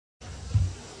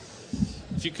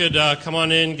If you could come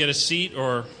on in, get a seat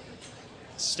or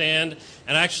stand.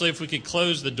 And actually, if we could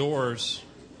close the doors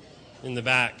in the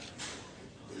back.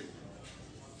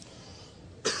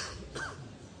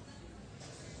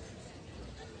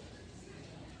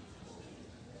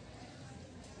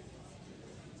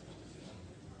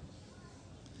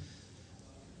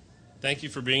 Thank you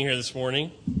for being here this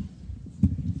morning.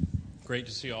 Great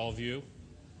to see all of you.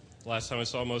 Last time I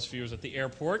saw most of you was at the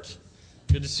airport.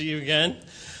 Good to see you again.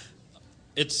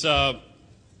 It's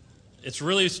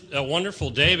really a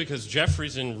wonderful day because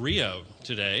Jeffrey's in Rio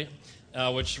today,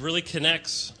 which really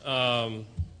connects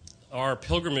our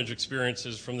pilgrimage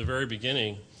experiences from the very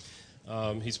beginning.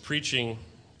 He's preaching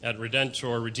at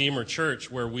Redeemer Church,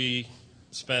 where we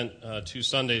spent 2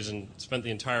 Sundays and spent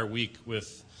the entire week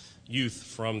with youth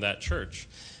from that church.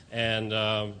 And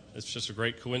it's just a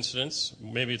great coincidence.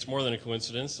 Maybe it's more than a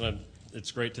coincidence, and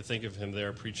it's great to think of him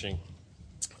there preaching.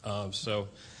 So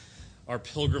our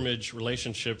pilgrimage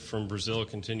relationship from Brazil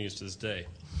continues to this day.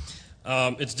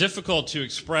 It's difficult to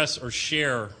express or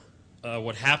share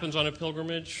what happens on a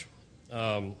pilgrimage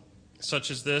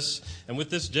such as this. And with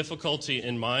this difficulty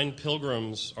in mind,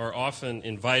 pilgrims are often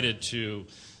invited to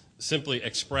simply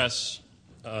express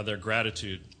their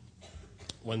gratitude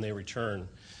when they return.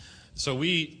 So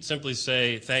we simply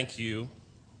say thank you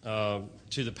to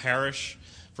the parish,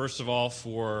 first of all,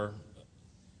 for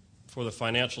the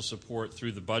financial support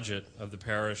through the budget of the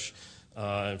parish,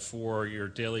 and for your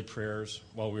daily prayers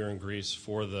while we were in Greece,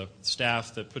 for the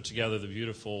staff that put together the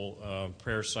beautiful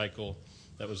prayer cycle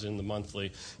that was in the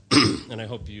monthly, and I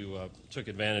hope you took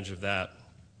advantage of that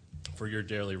for your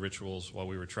daily rituals while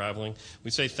we were traveling.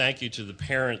 We say thank you to the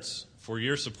parents for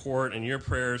your support and your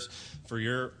prayers, for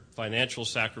your financial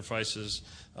sacrifices,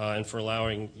 and for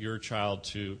allowing your child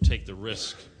to take the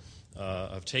risk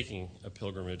of taking a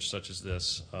pilgrimage such as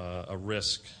this, a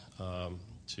risk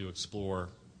to explore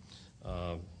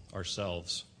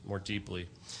ourselves more deeply.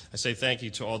 I say thank you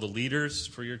to all the leaders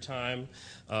for your time,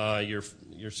 your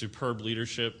superb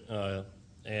leadership,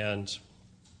 and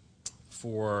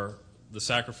for the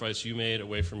sacrifice you made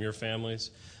away from your families.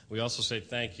 We also say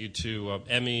thank you to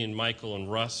Emmy and Michael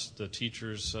and Russ, the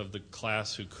teachers of the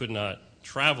class who could not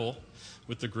travel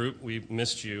with the group. We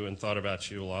missed you and thought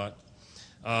about you a lot.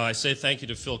 I say thank you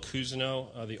to Phil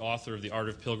Cousineau, the author of The Art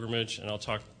of Pilgrimage, and I'll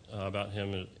talk about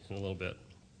him in a little bit.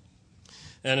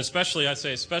 And especially, I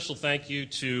say a special thank you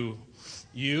to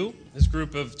you, this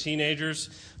group of teenagers,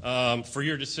 for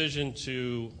your decision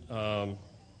to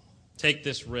take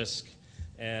this risk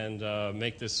and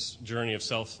make this journey of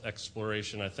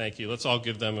self-exploration. I thank you. Let's all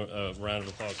give them a round of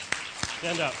applause.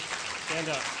 Stand up. Stand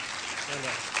up. Stand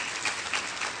up.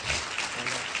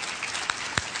 Stand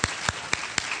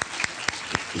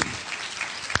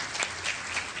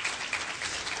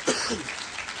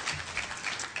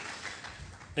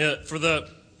up.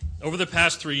 Over the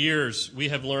past 3 years, we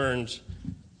have learned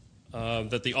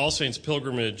that the All Saints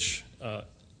pilgrimage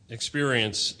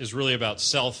experience is really about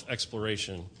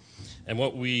self-exploration. And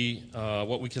what we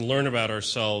can learn about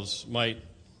ourselves might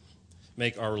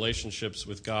make our relationships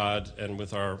with God and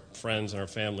with our friends and our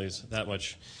families that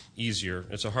much easier.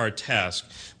 It's a hard task.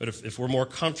 But if we're more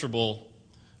comfortable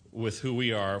with who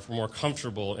we are, if we're more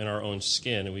comfortable in our own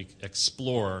skin, and we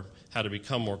explore how to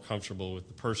become more comfortable with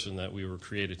the person that we were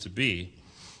created to be,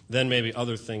 then maybe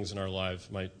other things in our life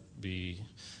might be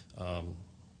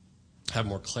have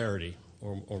more clarity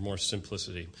or more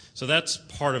simplicity. So that's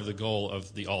part of the goal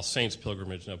of the All Saints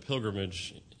pilgrimage. Now,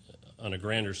 pilgrimage on a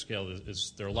grander scale,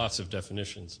 there are lots of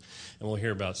definitions, and we'll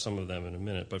hear about some of them in a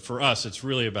minute. But for us, it's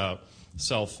really about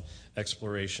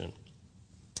self-exploration.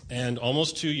 And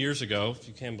almost 2 years ago, if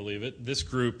you can believe it, this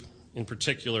group in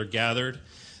particular gathered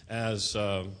as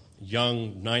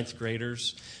young ninth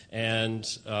graders and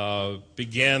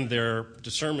began their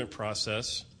discernment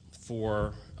process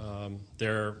for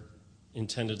their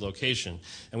intended location.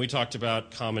 And we talked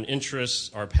about common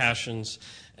interests, our passions,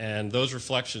 and those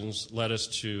reflections led us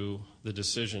to the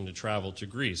decision to travel to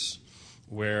Greece,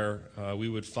 where we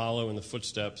would follow in the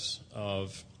footsteps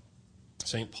of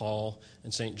St. Paul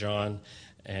and St. John,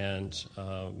 and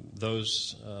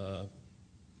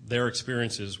their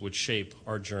experiences would shape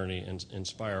our journey and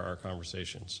inspire our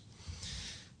conversations.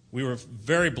 We were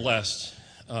very blessed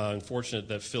and fortunate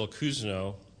that Phil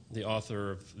Cousineau, the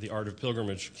author of The Art of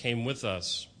Pilgrimage, came with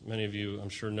us. Many of you, I'm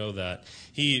sure, know that.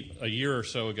 He, a year or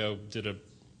so ago, did a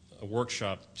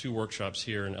workshop, 2 workshops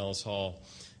here in Ellis Hall,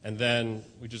 and then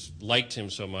we just liked him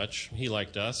so much, he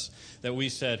liked us, that we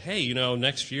said, hey,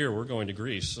 next year we're going to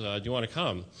Greece. Do you want to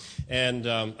come? And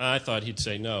I thought he'd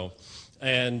say no.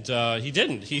 And he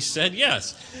didn't. He said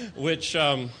yes, which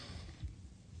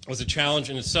was a challenge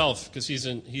in itself because he's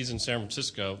in San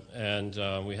Francisco,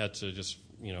 and we had to just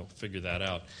figure that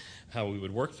out, how we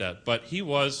would work that. But he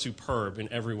was superb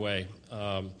in every way.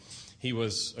 He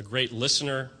was a great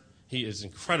listener. He is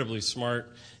incredibly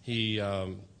smart. He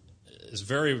is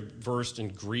very versed in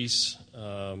Greece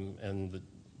and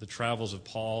the travels of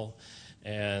Paul,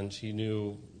 and he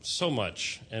knew so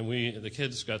much. And the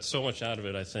kids got so much out of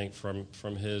it, I think,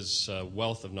 from his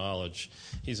wealth of knowledge.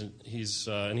 And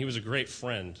he was a great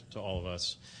friend to all of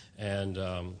us, and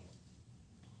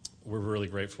we're really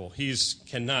grateful. He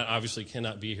obviously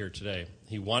cannot be here today.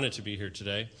 He wanted to be here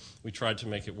today. We tried to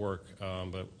make it work,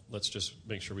 but let's just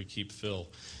make sure we keep Phil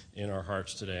in our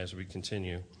hearts today as we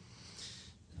continue.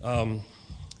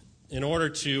 In order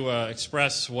to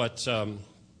express what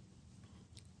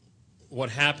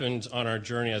happened on our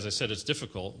journey, as I said, it's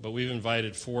difficult, but we've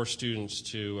invited 4 students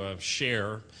to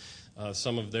share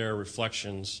some of their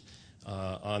reflections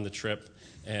on the trip,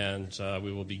 and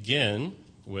we will begin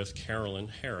with Carolyn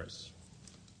Harris.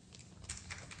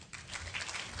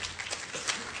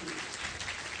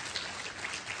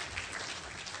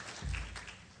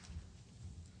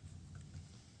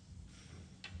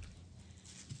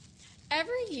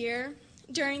 Every year,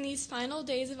 during these final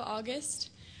days of August,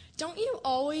 don't you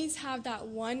always have that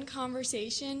one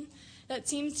conversation that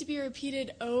seems to be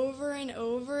repeated over and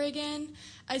over again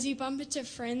as you bump into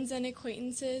friends and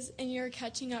acquaintances and you're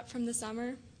catching up from the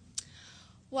summer?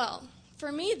 Well,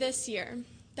 for me this year,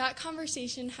 that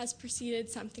conversation has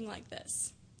proceeded something like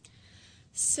this.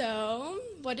 So,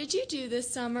 what did you do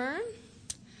this summer?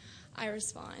 I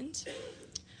respond,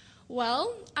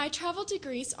 well, I traveled to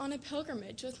Greece on a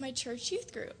pilgrimage with my church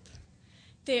youth group.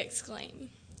 They exclaim,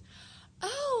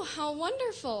 oh, how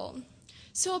wonderful.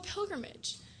 So a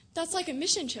pilgrimage, that's like a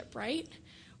mission trip, right?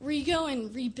 Where you go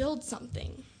and rebuild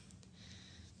something.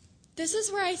 This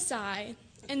is where I sigh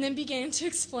and then began to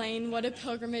explain what a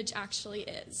pilgrimage actually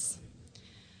is.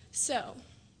 So,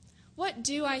 what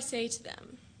do I say to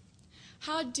them?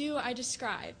 How do I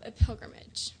describe a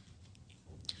pilgrimage?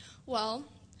 Well,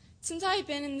 since I've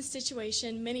been in this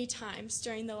situation many times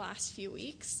during the last few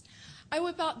weeks, I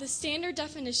whip out the standard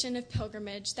definition of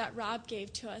pilgrimage that Rob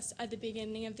gave to us at the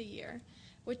beginning of the year,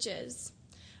 which is,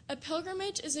 a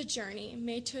pilgrimage is a journey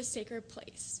made to a sacred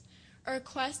place, or a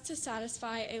quest to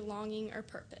satisfy a longing or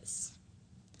purpose.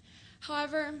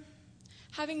 However,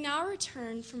 having now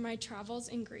returned from my travels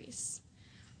in Greece,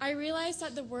 I realize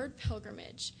that the word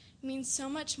pilgrimage means so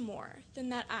much more than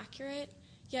that accurate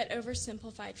yet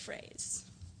oversimplified phrase.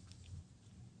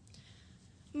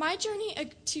 My journey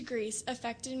to Greece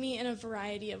affected me in a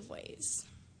variety of ways.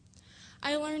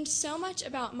 I learned so much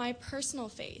about my personal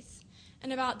faith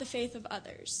and about the faith of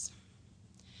others.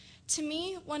 To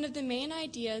me, one of the main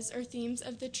ideas or themes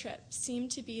of the trip seemed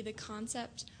to be the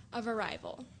concept of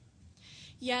arrival.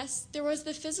 Yes, there was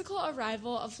the physical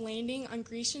arrival of landing on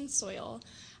Grecian soil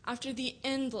after the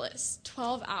endless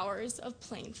 12 hours of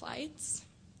plane flights.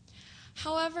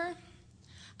 However,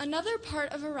 another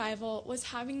part of arrival was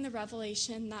having the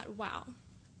revelation that, wow,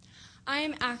 I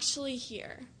am actually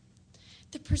here,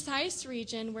 the precise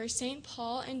region where St.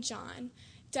 Paul and John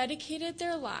dedicated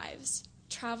their lives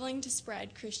traveling to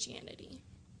spread Christianity.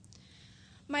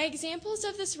 My examples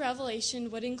of this revelation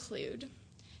would include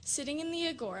sitting in the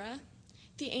Agora,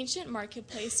 the ancient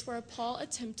marketplace where Paul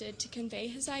attempted to convey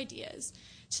his ideas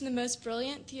to the most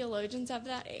brilliant theologians of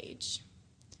that age,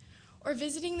 or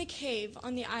visiting the cave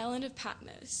on the island of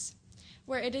Patmos,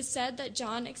 where it is said that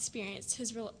John experienced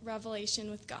his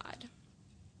revelation with God.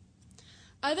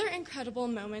 Other incredible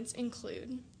moments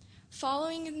include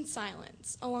following in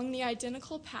silence along the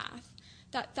identical path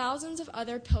that thousands of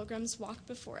other pilgrims walked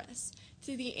before us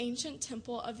through the ancient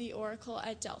temple of the Oracle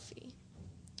at Delphi.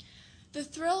 The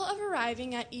thrill of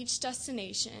arriving at each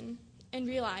destination and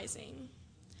realizing,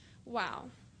 wow,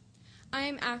 I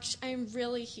am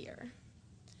really here,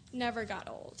 never got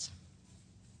old.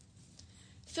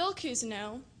 Phil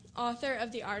Cousineau, author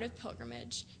of The Art of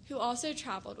Pilgrimage, who also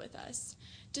traveled with us,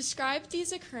 described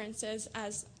these occurrences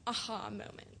as aha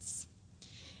moments.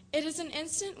 It is an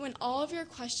instant when all of your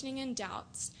questioning and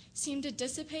doubts seem to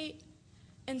dissipate,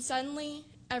 and suddenly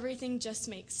everything just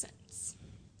makes sense.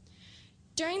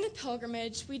 During the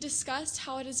pilgrimage, we discussed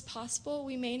how it is possible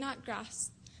we may not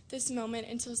grasp this moment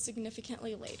until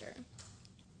significantly later.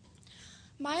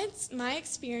 My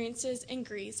experiences in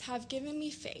Greece have given me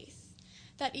faith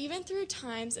that even through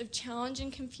times of challenge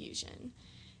and confusion,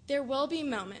 there will be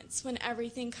moments when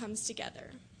everything comes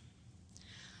together.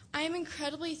 I am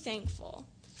incredibly thankful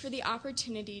for the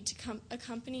opportunity to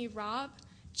accompany Rob,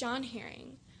 John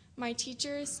Herring, my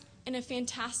teachers, and a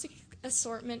fantastic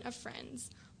assortment of friends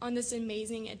on this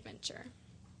amazing adventure.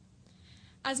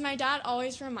 As my dad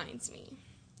always reminds me,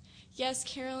 yes,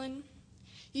 Carolyn,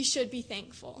 you should be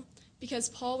thankful, because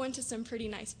Paul went to some pretty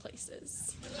nice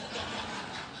places.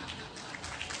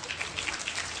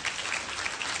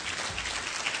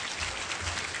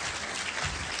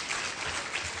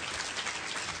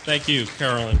 Thank you,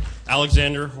 Carolyn.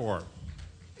 Alexander Hoare.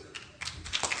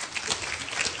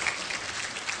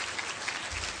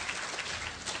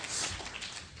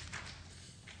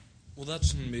 Well,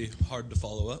 that's going to be hard to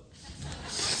follow up.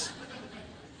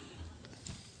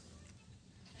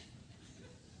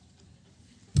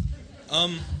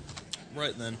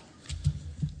 Right then.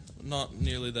 Not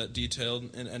nearly that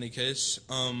detailed in any case.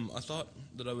 I thought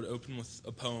that I would open with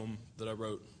a poem that I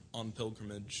wrote on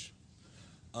pilgrimage.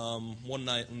 One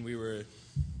night when we were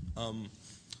in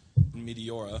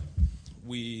Meteora,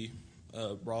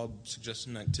 Rob suggested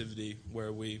an activity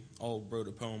where we all wrote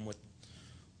a poem with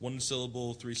 1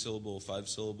 syllable, 3 syllable, 5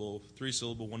 syllable, 3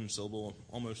 syllable, 1 syllable,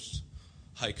 almost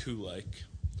haiku-like.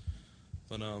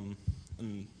 But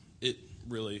and it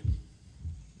really,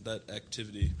 that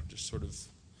activity just sort of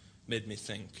made me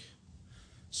think.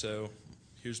 So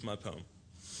here's my poem.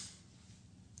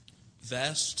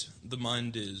 Vast the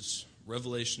mind is,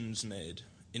 revelations made,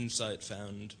 insight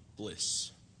found,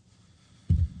 bliss.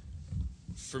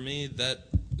 For me, that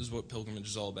is what pilgrimage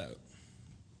is all about.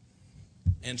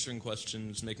 Answering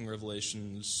questions, making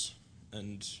revelations,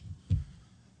 and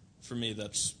for me,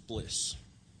 that's bliss.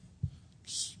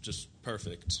 It's just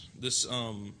perfect. This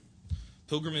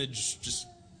pilgrimage, just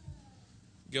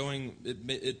going,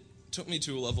 it took me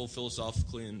to a level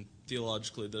philosophically and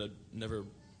theologically that I'd never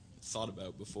thought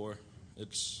about before.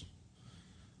 It's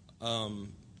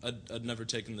I'd never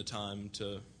taken the time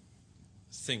to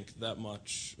think that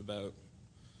much about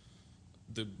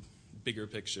the bigger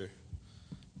picture.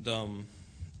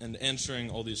 And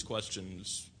answering all these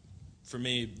questions, for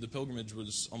me, the pilgrimage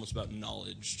was almost about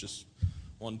knowledge, just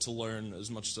wanted to learn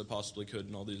as much as I possibly could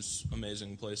in all these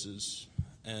amazing places.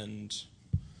 And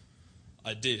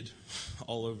I did,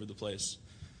 all over the place.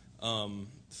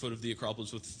 Foot of the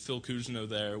Acropolis with Phil Cousineau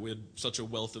there, we had such a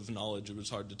wealth of knowledge, it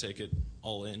was hard to take it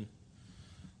all in.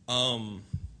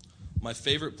 My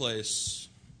favorite place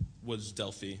was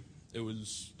Delphi. It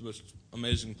was the most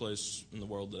amazing place in the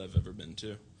world that I've ever been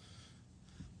to.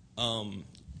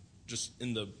 Just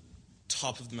in the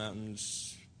top of the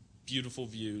mountains, beautiful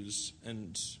views,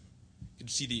 and you could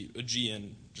see the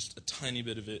Aegean, just a tiny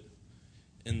bit of it,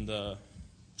 in the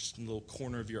little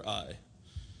corner of your eye.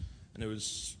 And it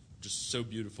was just so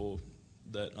beautiful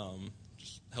that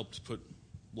just helped put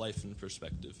life in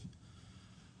perspective.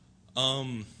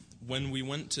 When we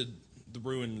went to the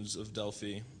ruins of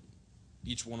Delphi,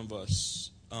 each one of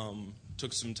us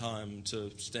took some time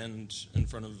to stand in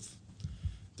front of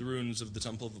the ruins of the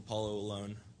Temple of Apollo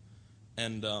alone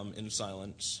and in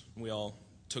silence. We all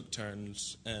took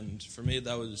turns, and for me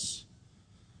that was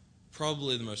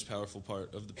probably the most powerful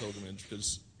part of the pilgrimage,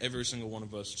 because every single one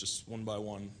of us, just one by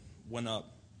one, went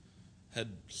up, had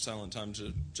silent time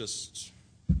to just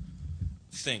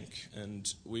think,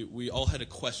 and we all had a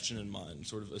question in mind,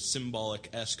 sort of a symbolic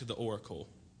ask the oracle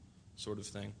sort of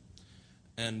thing.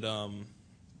 And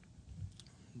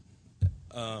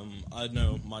I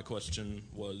know my question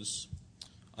was,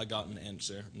 I got an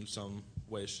answer in some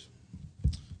way,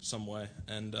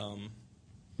 and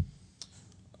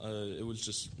it was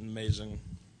just an amazing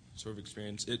sort of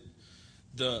experience.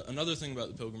 Another thing about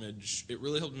the pilgrimage, it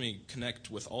really helped me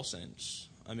connect with All Saints.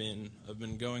 I mean, I've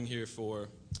been going here for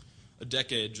a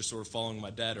decade, just sort of following my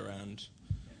dad around,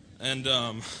 and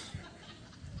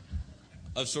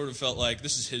I've sort of felt like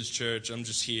this is his church, I'm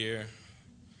just here.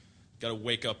 Got to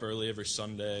wake up early every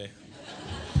Sunday.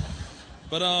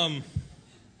 But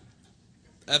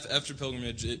after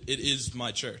pilgrimage, it is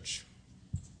my church.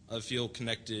 I feel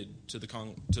connected to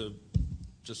to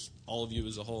just all of you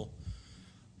as a whole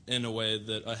in a way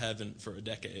that I haven't for a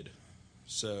decade.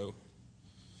 So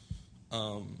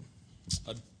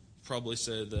I'd probably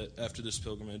say that after this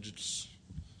pilgrimage, it's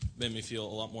made me feel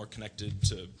a lot more connected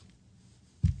to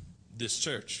this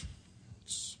church.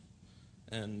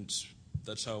 And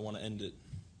that's how I want to end it.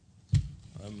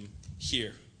 I'm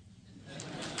here.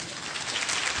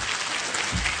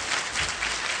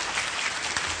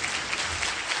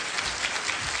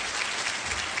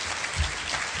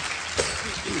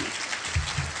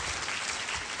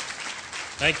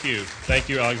 Thank you. Thank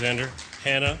you, Alexander.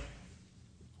 Hannah?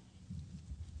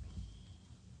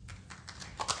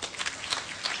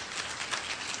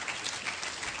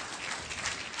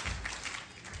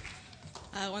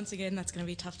 Once again, that's going to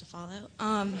be tough to follow.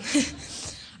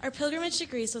 Our pilgrimage to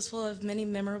Greece was full of many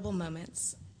memorable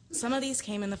moments. Some of these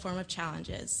came in the form of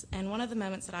challenges, and one of the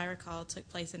moments that I recall took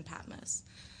place in Patmos.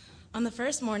 On the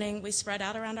first morning, we spread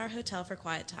out around our hotel for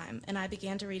quiet time, and I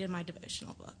began to read in my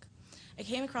devotional book. I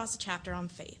came across a chapter on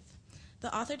faith.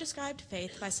 The author described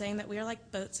faith by saying that we are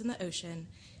like boats in the ocean,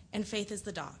 and faith is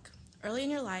the dock. Early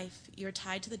in your life, you are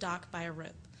tied to the dock by a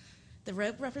rope. The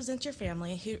rope represents your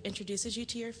family, who introduces you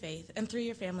to your faith, and through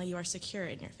your family, you are secure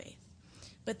in your faith.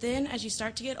 But then, as you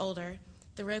start to get older,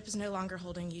 the rope is no longer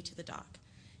holding you to the dock.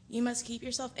 You must keep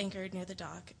yourself anchored near the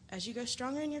dock. As you go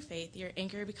stronger in your faith, your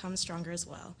anchor becomes stronger as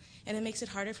well, and it makes it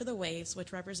harder for the waves,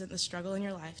 which represent the struggle in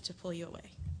your life, to pull you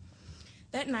away.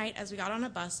 That night, as we got on a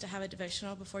bus to have a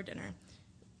devotional before dinner,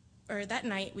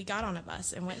 we got on a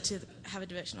bus and went to have a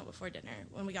devotional before dinner.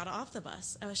 When we got off the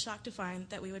bus, I was shocked to find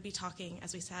that we would be talking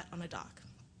as we sat on a dock.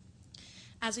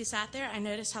 As we sat there, I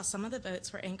noticed how some of the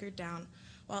boats were anchored down,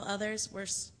 while others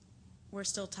were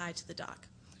still tied to the dock.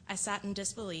 I sat in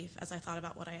disbelief as I thought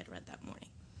about what I had read that morning.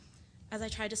 As I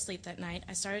tried to sleep that night,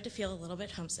 I started to feel a little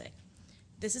bit homesick.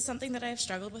 This is something that I have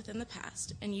struggled with in the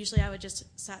past, and usually I would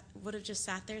have just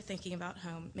sat there thinking about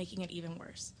home, making it even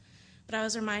worse. But I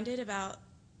was reminded about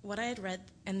what I had read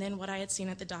and then what I had seen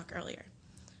at the dock earlier.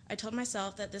 I told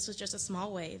myself that this was just a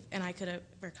small wave and I could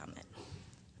overcome it.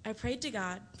 I prayed to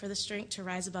God for the strength to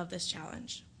rise above this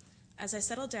challenge. As I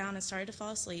settled down and started to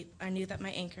fall asleep, I knew that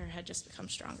my anchor had just become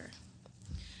stronger.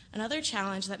 Another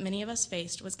challenge that many of us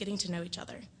faced was getting to know each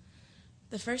other.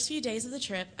 The first few days of the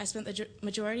trip, I spent the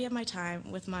majority of my time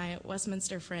with my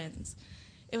Westminster friends.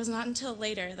 It was not until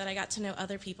later that I got to know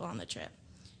other people on the trip.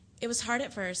 It was hard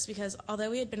at first because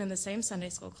although we had been in the same Sunday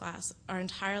school class our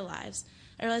entire lives,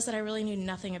 I realized that I really knew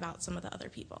nothing about some of the other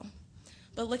people.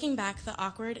 But looking back, the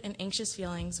awkward and anxious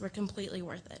feelings were completely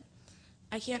worth it.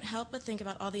 I can't help but think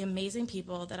about all the amazing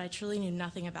people that I truly knew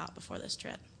nothing about before this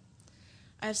trip.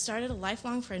 I have started a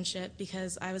lifelong friendship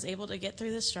because I was able to get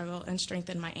through this struggle and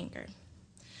strengthen my anchor.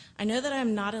 I know that I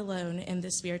am not alone in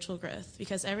this spiritual growth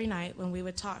because every night when we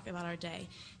would talk about our day,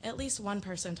 at least one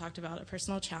person talked about a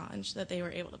personal challenge that they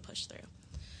were able to push through.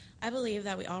 I believe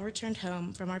that we all returned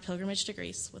home from our pilgrimage to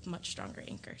Greece with much stronger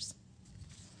anchors.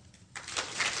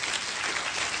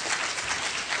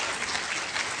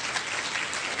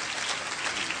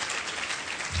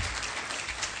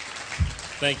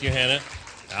 Thank you, Hannah.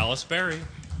 Alice Berry.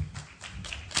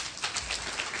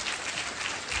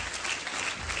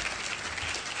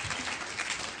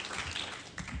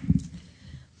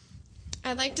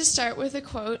 I'd like to start with a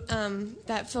quote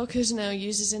that Phil Cousineau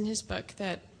uses in his book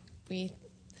that we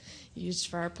used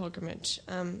for our pilgrimage.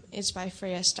 It's by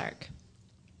Freya Stark.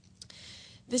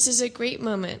 This is a great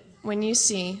moment when you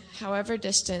see, however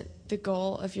distant, the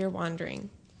goal of your wandering.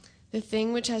 The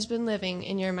thing which has been living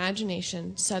in your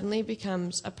imagination suddenly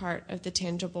becomes a part of the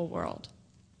tangible world.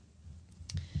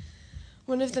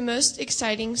 One of the most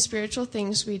exciting spiritual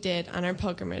things we did on our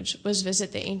pilgrimage was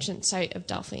visit the ancient site of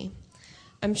Delphi.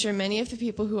 I'm sure many of the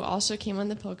people who also came on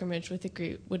the pilgrimage would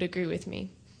agree with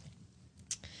me.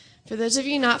 For those of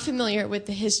you not familiar with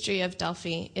the history of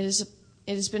Delphi, it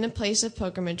has been a place of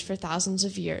pilgrimage for thousands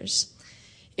of years.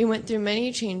 It went through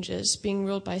many changes, being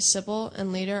ruled by Sibyl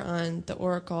and later on the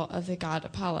oracle of the god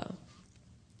Apollo.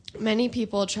 Many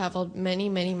people traveled many,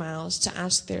 many miles to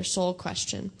ask their soul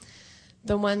question,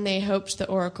 the one they hoped the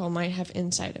oracle might have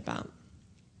insight about.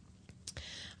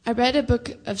 I read a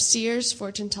book of seers,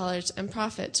 fortune tellers, and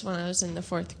prophets when I was in the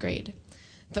 4th grade.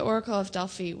 The Oracle of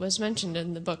Delphi was mentioned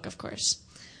in the book, of course.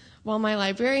 While my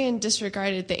librarian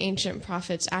disregarded the ancient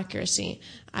prophets' accuracy,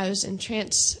 I was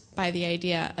entranced by the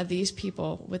idea of these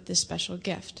people with this special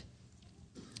gift.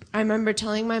 I remember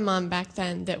telling my mom back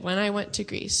then that when I went to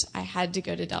Greece, I had to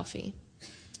go to Delphi.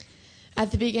 At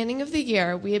the beginning of the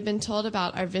year, we had been told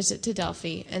about our visit to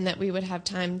Delphi and that we would have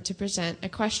time to present a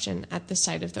question at the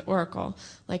site of the oracle,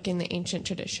 like in the ancient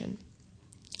tradition.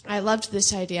 I loved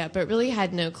this idea, but really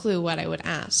had no clue what I would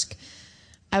ask.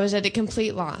 I was at a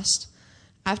complete loss.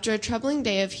 After a troubling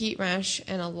day of heat rash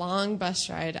and a long bus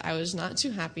ride, I was not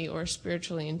too happy or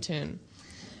spiritually in tune.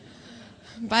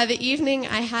 By the evening,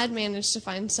 I had managed to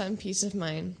find some peace of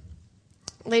mind.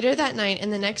 Later that night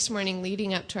and the next morning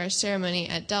leading up to our ceremony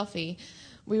at Delphi,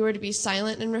 we were to be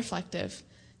silent and reflective,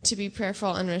 to be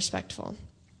prayerful and respectful.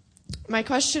 My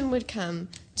question would come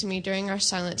to me during our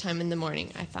silent time in the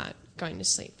morning, I thought, going to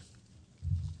sleep.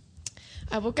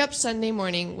 I woke up Sunday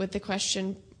morning with the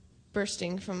question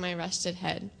bursting from my rested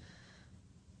head.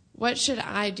 What should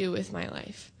I do with my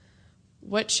life?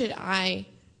 What should I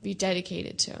be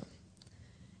dedicated to?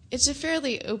 It's a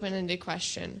fairly open-ended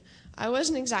question. I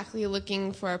wasn't exactly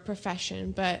looking for a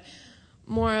profession, but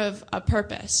more of a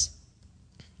purpose.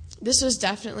 This was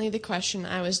definitely the question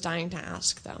I was dying to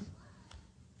ask, though.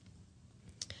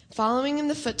 Following in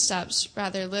the footsteps,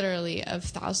 rather literally, of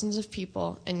thousands of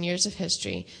people and years of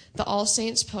history, the All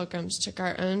Saints pilgrims took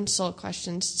our own soul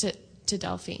questions to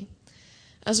Delphi.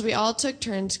 As we all took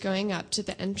turns going up to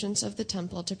the entrance of the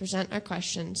temple to present our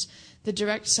questions, the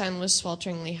direct sun was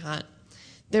swelteringly hot.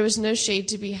 There was no shade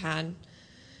to be had.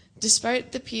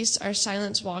 Despite the peace our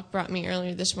silence walk brought me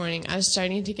earlier this morning, I was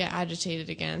starting to get agitated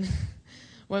again.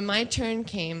 When my turn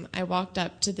came, I walked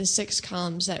up to the 6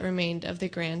 columns that remained of the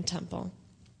grand temple.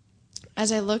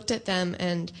 As I looked at them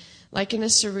and, like in a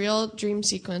surreal dream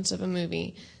sequence of a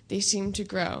movie, they seemed to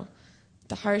grow,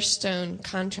 the harsh stone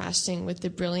contrasting with the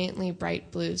brilliantly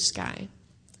bright blue sky.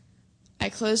 I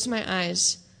closed my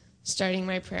eyes, starting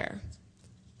my prayer.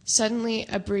 Suddenly,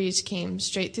 a breeze came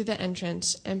straight through the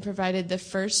entrance and provided the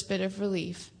first bit of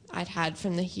relief I'd had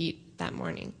from the heat that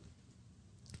morning.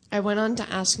 I went on to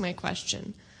ask my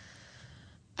question.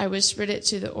 I whispered it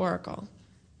to the oracle,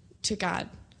 to God,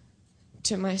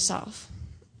 to myself,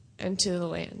 and to the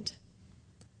land.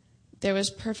 There was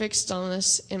perfect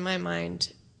stillness in my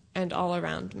mind and all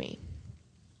around me.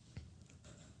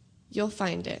 You'll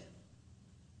find it.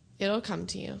 It'll come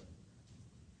to you.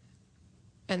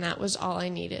 And that was all I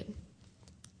needed.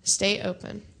 Stay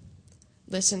open.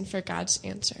 Listen for God's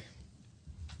answer.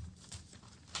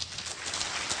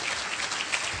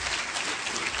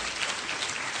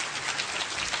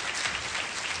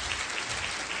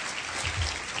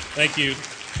 Thank you,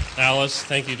 Alice.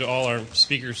 Thank you to all our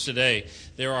speakers today.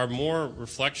 There are more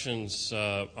reflections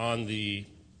on the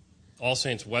All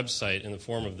Saints website in the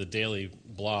form of the daily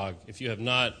blog. If you have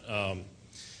not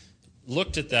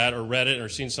looked at that or read it or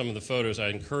seen some of the photos, I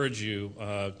encourage you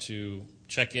to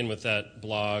check in with that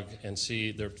blog and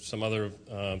see there's some other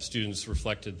students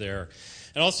reflected there.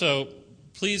 And also,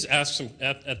 please ask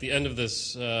at the end of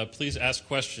this, please ask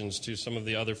questions to some of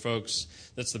the other folks.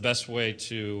 That's the best way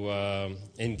to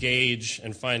engage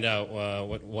and find out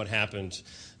what happened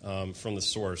from the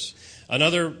source.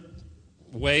 Another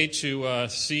way to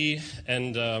see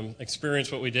and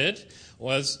experience what we did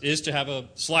is to have a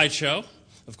slideshow,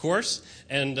 of course.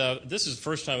 And this is the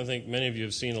first time I think many of you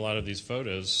have seen a lot of these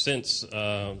photos since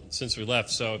we left.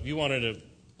 So if you wanted to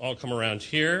all come around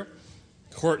here,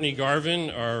 Courtney Garvin,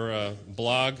 our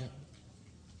blog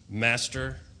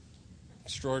master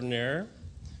extraordinaire,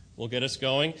 will get us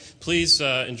going. Please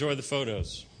enjoy the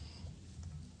photos.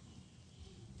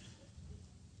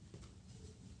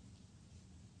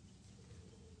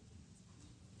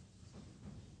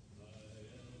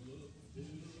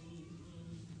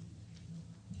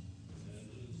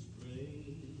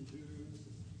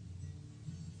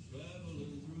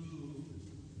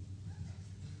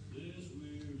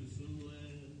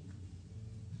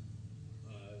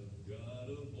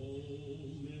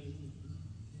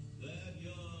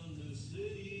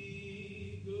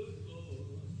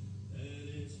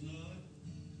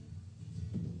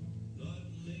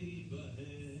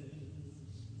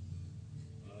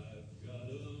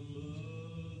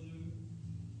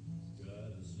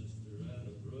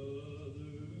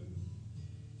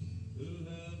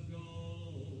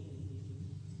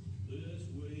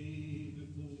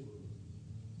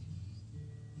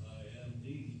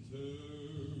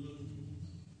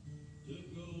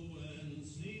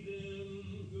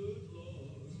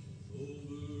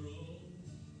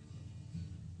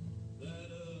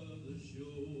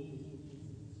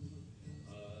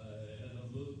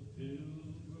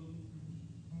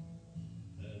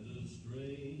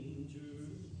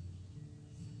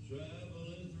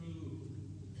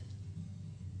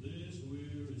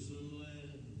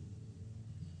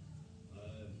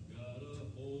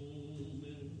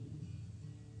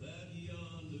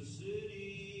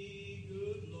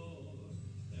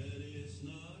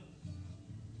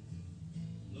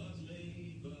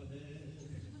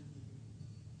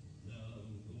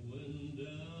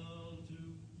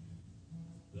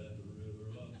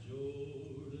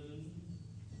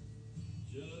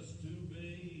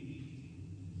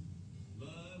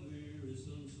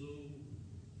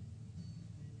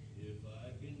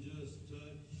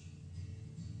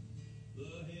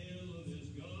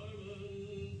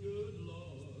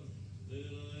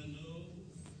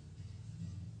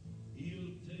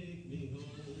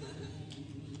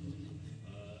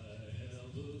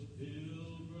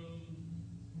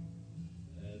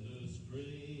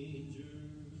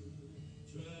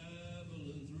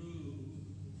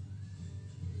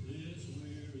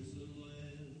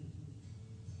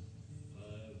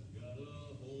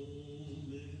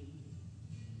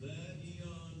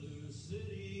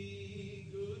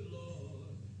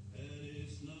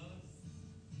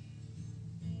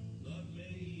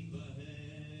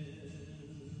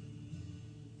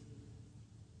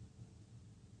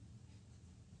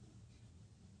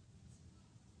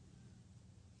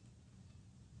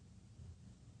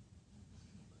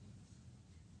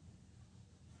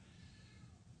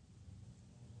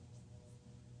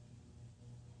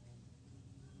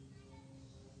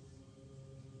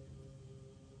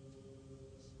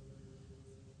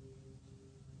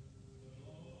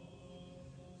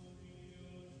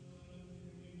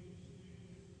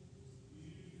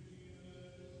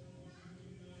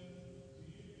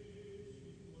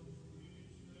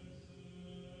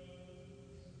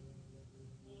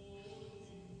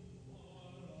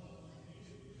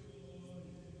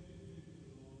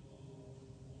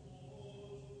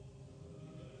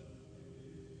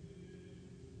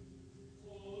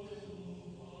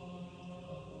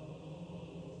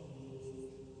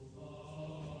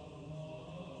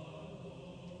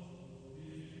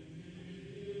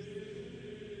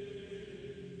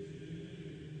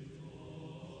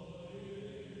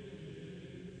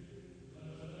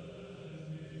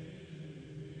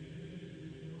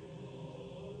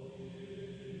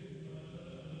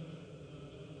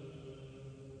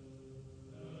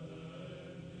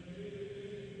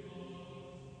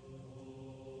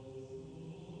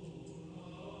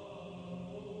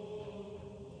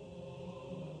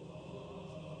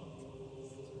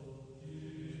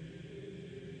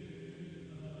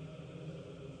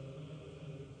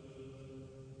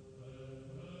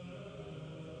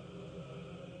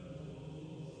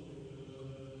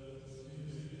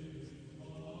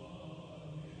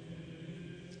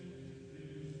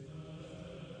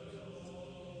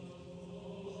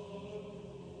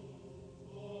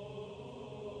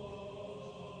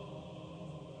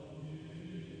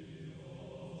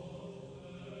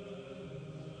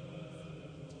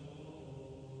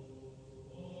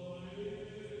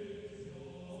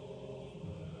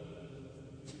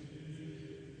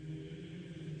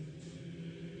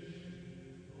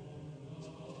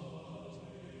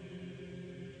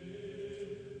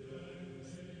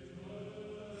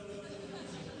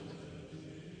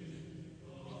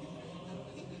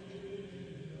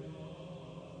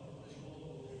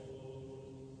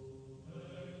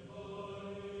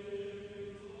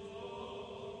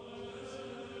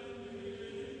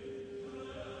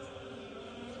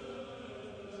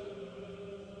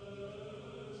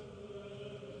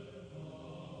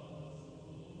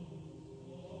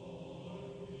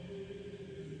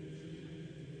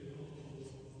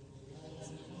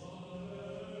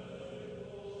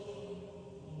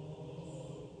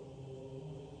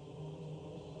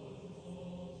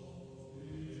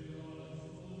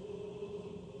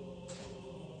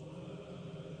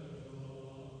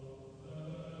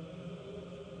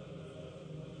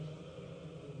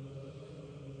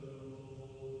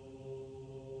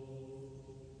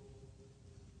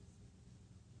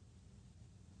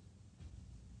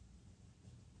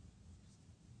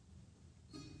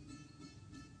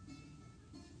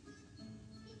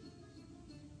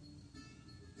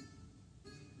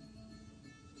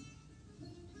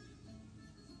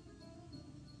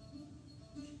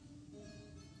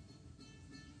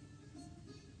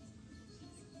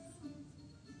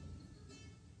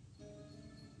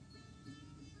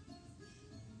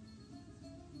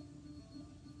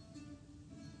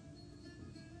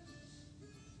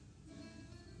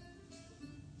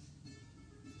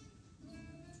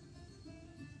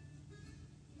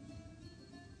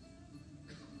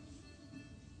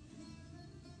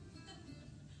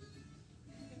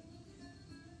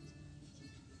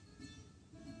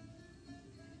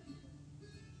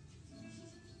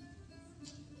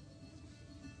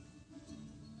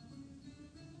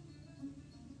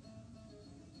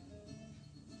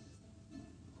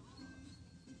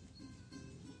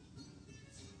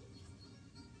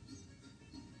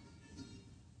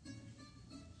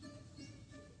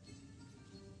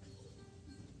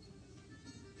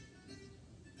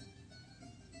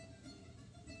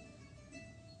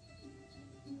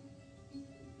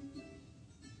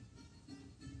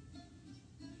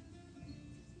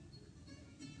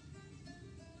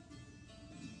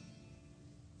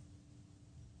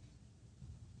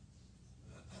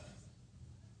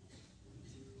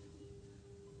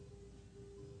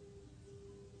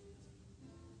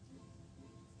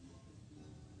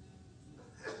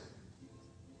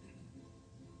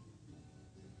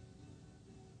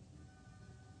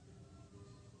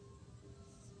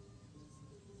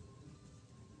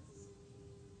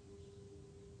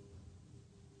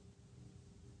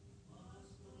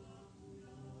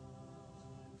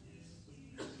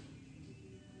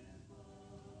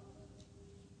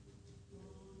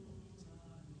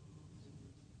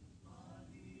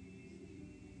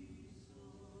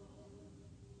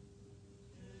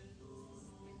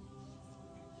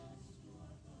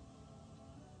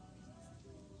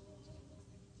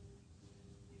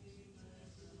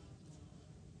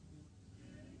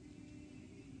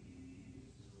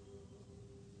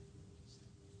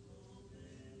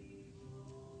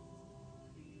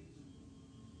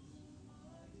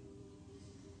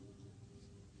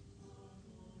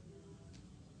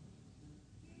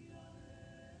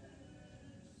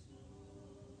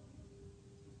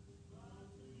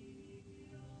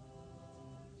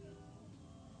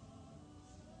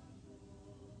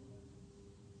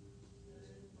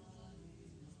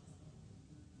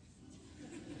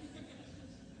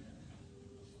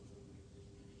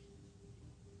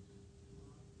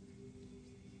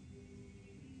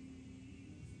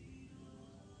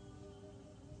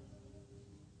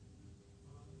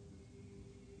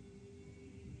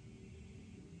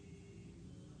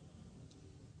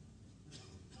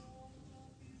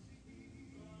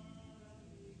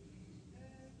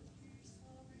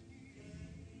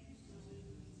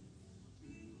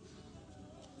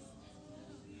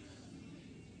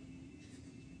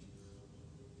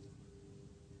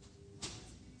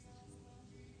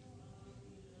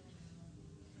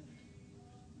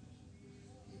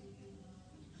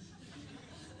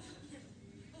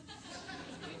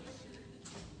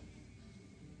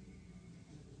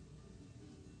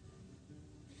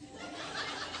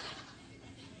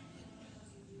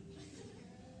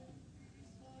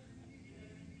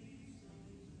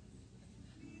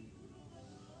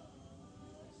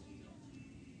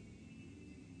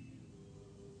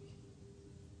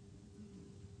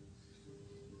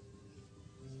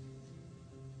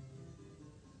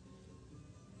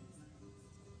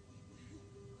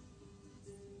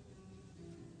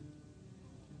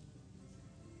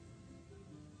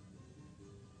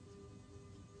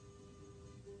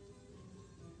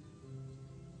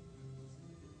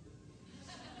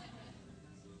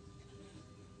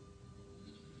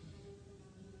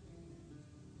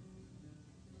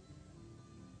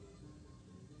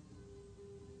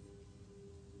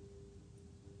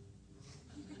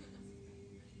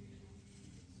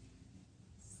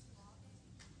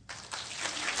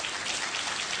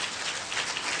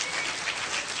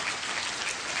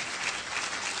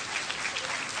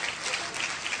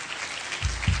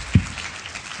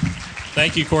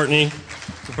 Thank you, Courtney,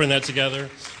 for putting that together.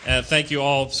 And thank you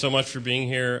all so much for being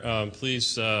here.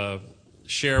 Please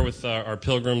share with our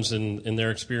pilgrims in their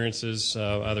experiences,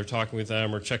 either talking with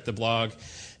them or check the blog.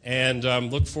 And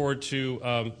look forward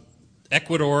to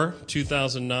Ecuador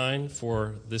 2009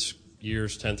 for this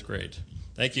year's 10th grade.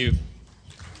 Thank you.